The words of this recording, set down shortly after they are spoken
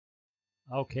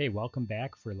Okay, welcome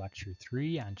back for Lecture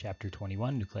 3 on Chapter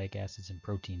 21, Nucleic Acids and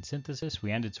Protein Synthesis. We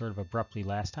ended sort of abruptly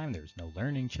last time. There was no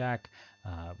learning check.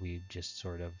 We just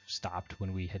sort of stopped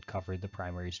when we had covered the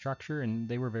primary structure, and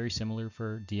they were very similar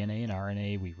for DNA and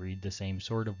RNA. We read the same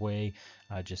sort of way,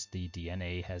 just the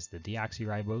DNA has the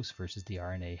deoxyribose versus the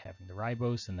RNA having the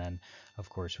ribose, and then, of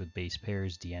course, with base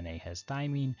pairs, DNA has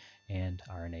thymine and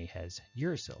RNA has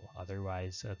uracil.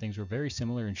 Otherwise, things were very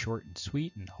similar and short and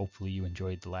sweet, and hopefully you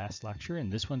enjoyed the last lecture.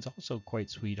 And this one's also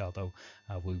quite sweet, although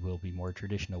we will be more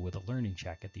traditional with a learning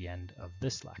check at the end of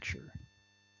this lecture.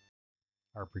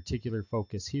 Our particular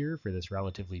focus here for this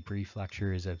relatively brief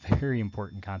lecture is a very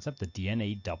important concept, the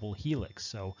DNA double helix.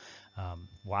 So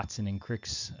Watson and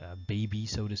Crick's baby,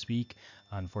 so to speak,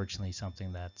 unfortunately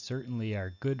something that certainly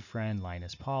our good friend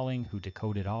Linus Pauling, who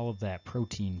decoded all of that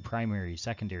protein primary,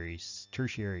 secondary,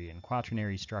 tertiary, and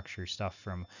quaternary structure stuff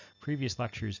from previous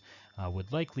lectures,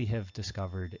 would likely have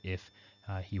discovered if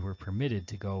he were permitted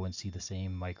to go and see the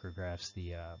same micrographs,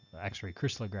 the X-ray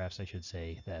crystallographs, I should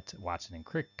say, that Watson and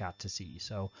Crick got to see.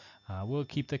 So we'll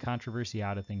keep the controversy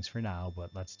out of things for now,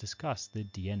 but let's discuss the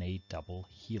DNA double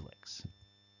helix.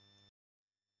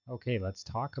 Okay, let's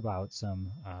talk about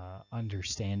some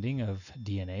understanding of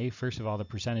DNA. First of all, the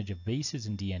percentage of bases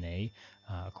in DNA.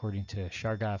 According to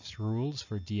Chargaff's rules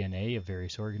for DNA of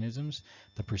various organisms,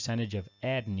 the percentage of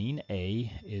adenine,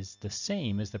 A, is the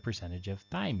same as the percentage of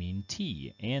thymine,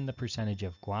 T, and the percentage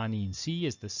of guanine, C,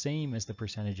 is the same as the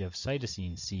percentage of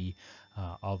cytosine, C,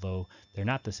 although they're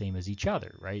not the same as each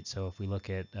other, right? So if we look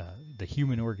at the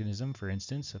human organism, for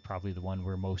instance, probably the one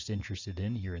we're most interested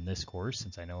in here in this course,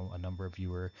 since I know a number of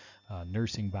you are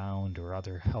nursing bound or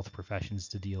other health professions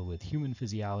to deal with human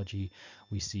physiology,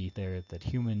 we see there that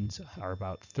humans are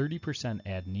about 30%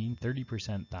 adenine,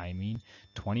 30% thymine,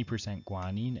 20%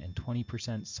 guanine, and 20%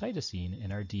 cytosine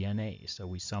in our DNA. So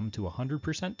we sum to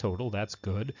 100% total. That's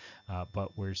good,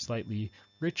 but we're slightly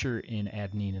richer in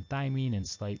adenine and thymine and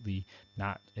slightly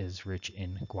not as rich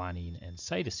in guanine and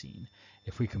cytosine.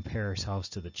 If we compare ourselves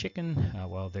to the chicken,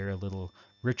 well, they're a little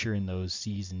richer in those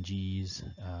C's and G's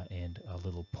and a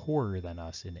little poorer than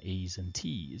us in A's and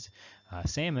T's.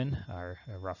 Salmon are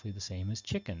roughly the same as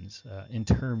chickens in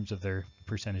terms of their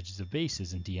percentages of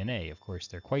bases in DNA. Of course,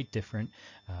 they're quite different.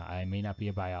 I may not be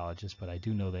a biologist, but I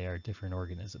do know they are different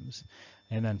organisms.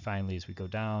 And then finally, as we go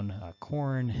down,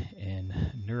 corn and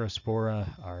Neurospora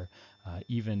are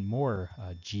even more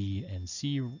G and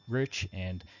C rich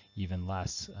and even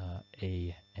less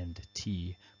A and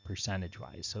T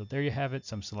percentage-wise. So there you have it,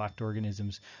 some select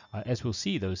organisms. As we'll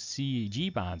see, those C-G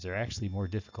bonds are actually more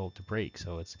difficult to break,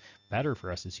 so it's better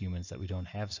for us as humans that we don't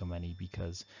have so many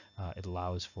because it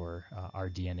allows for our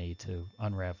DNA to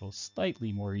unravel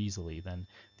slightly more easily than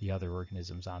the other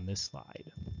organisms on this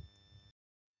slide.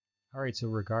 All right, so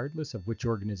regardless of which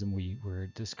organism we were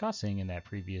discussing in that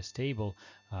previous table,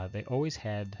 they always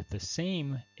had the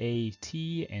same AT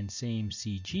and same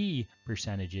CG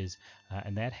percentages,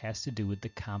 and that has to do with the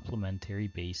complementary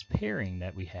base pairing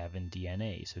that we have in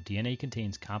DNA. So DNA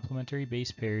contains complementary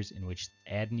base pairs in which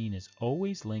adenine is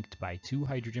always linked by 2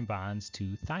 hydrogen bonds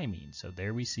to thymine. So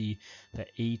there we see the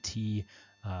AT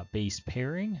base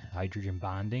pairing, hydrogen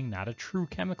bonding, not a true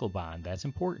chemical bond. That's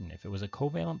important. If it was a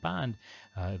covalent bond,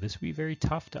 this would be very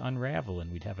tough to unravel,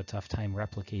 and we'd have a tough time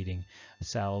replicating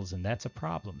cells, and that's a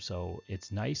problem. So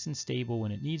it's nice and stable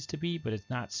when it needs to be, but it's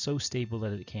not so stable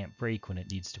that it can't break when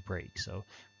it needs to break. So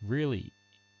really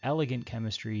elegant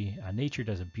chemistry. Nature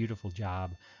does a beautiful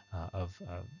job of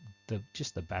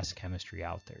just the best chemistry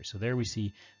out there. So there we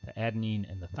see the adenine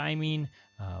and the thymine,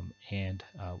 and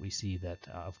we see that,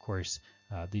 of course,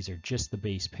 these are just the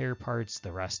base pair parts.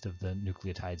 The rest of the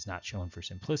nucleotides not shown for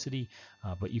simplicity,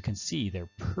 but you can see they're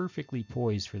perfectly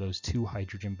poised for those 2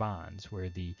 hydrogen bonds, where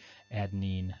the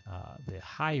adenine, the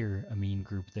higher amine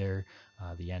group there,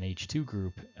 the NH2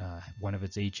 group, one of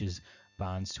its H's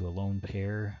bonds to a lone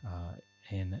pair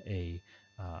in a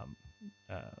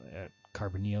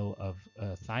carbonyl of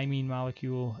a thymine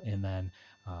molecule, and then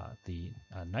the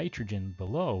nitrogen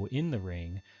below in the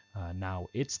ring, now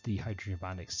it's the hydrogen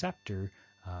bond acceptor.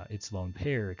 Its lone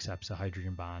pair accepts a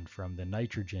hydrogen bond from the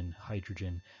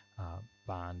nitrogen-hydrogen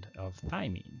bond of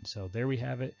thymine. So there we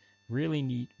have it. Really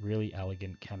neat, really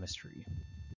elegant chemistry.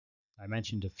 I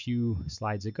mentioned a few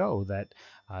slides ago that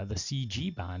the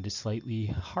CG bond is slightly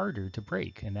harder to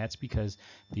break, and that's because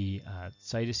the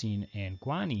cytosine and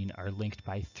guanine are linked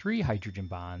by 3 hydrogen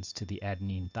bonds to the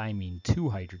adenine-thymine 2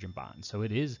 hydrogen bonds. So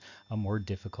it is a more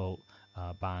difficult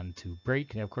bond to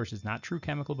break. Now, of course, it's not true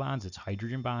chemical bonds, it's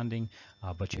hydrogen bonding,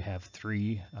 but you have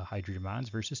 3 hydrogen bonds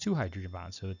versus 2 hydrogen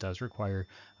bonds, so it does require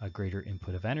a greater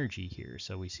input of energy here.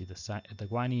 So we see the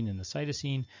guanine and the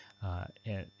cytosine,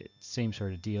 same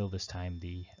sort of deal. This time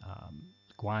the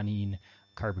guanine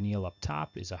carbonyl up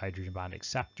top is a hydrogen bond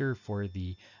acceptor for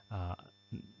the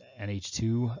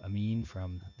NH2 amine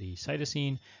from the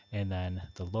cytosine, and then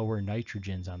the lower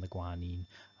nitrogens on the guanine,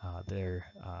 their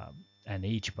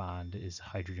NH bond is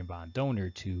hydrogen bond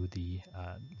donor to the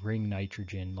ring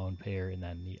nitrogen lone pair and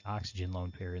then the oxygen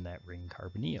lone pair in that ring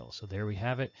carbonyl. So there we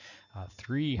have it,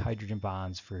 3 hydrogen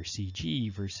bonds for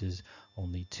Cg versus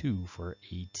only 2 for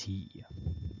At.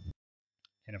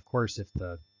 And of course, if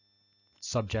the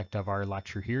subject of our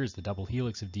lecture here is the double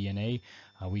helix of DNA,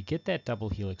 we get that double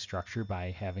helix structure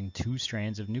by having 2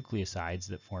 strands of nucleosides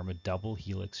that form a double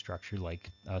helix structure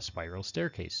like a spiral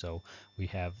staircase. So we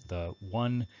have the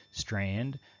one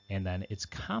strand and then its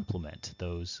complement.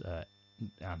 Those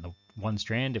on the one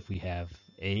strand, if we have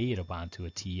A, it'll bond to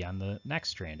a T on the next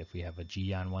strand. If we have a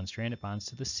G on one strand, it bonds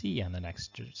to the C on the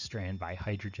next strand by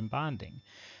hydrogen bonding.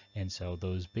 And so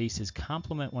those bases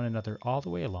complement one another all the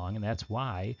way along, and that's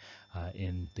why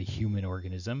in the human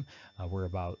organism we're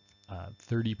about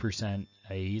 30%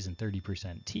 A's and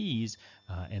 30% T's,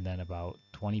 and then about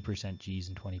 20% G's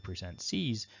and 20%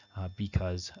 C's,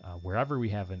 because wherever we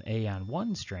have an A on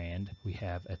one strand, we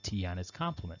have a T on its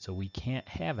complement. So we can't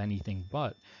have anything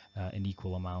but an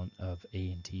equal amount of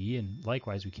A and T, and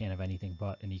likewise we can't have anything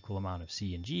but an equal amount of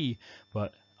C and G,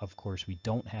 but of course, we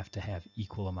don't have to have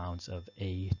equal amounts of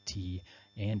A, T,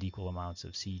 and equal amounts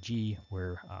of CG.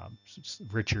 We're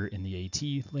richer in the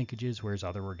AT linkages, whereas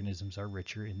other organisms are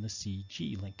richer in the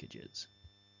CG linkages.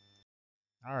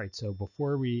 All right, so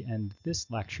before we end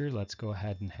this lecture, let's go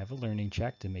ahead and have a learning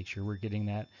check to make sure we're getting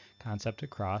that concept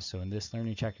across. So in this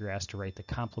learning check, you're asked to write the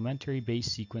complementary base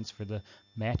sequence for the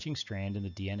matching strand in the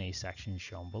DNA section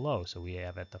shown below. So we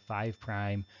have at the 5'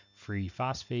 free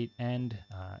phosphate end,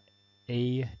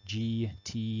 A, G,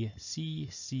 T, C,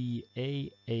 C,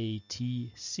 A,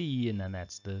 T, C, and then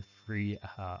that's the free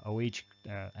OH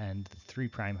and 3'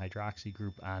 hydroxy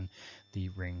group on the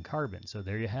ring carbon. So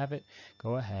there you have it.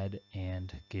 Go ahead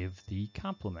and give the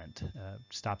complement.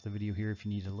 Stop the video here if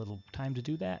you need a little time to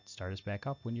do that. Start us back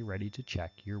up when you're ready to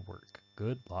check your work.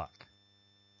 Good luck.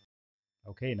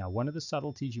 Okay, now one of the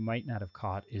subtleties you might not have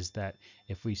caught is that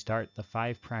if we start the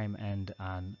 5' end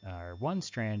on our one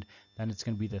strand, then it's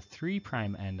going to be the 3'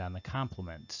 end on the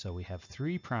complement. So we have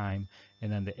 3',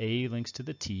 and then the A links to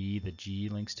the T, the G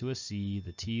links to a C,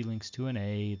 the T links to an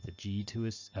A, the G to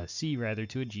a C rather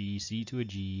to a G, C to a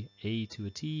G, A to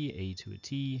a T, A to a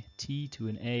T, T to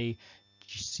an A,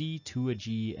 C to a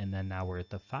G, and then now we're at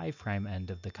the 5'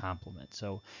 end of the complement.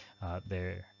 So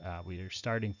we are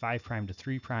starting 5' to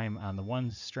 3' on the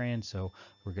one strand, so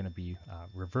we're going to be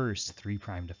reversed 3'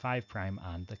 to 5'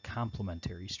 on the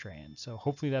complementary strand. So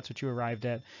hopefully that's what you arrived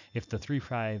at. If the 3'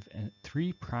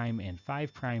 and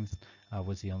 5'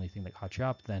 was the only thing that caught you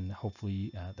up, then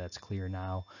hopefully that's clear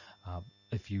now.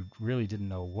 If you really didn't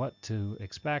know what to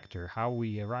expect or how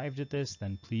we arrived at this,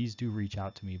 then please do reach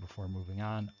out to me before moving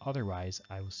on. Otherwise,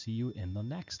 I will see you in the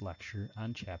next lecture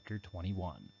on Chapter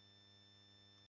 21.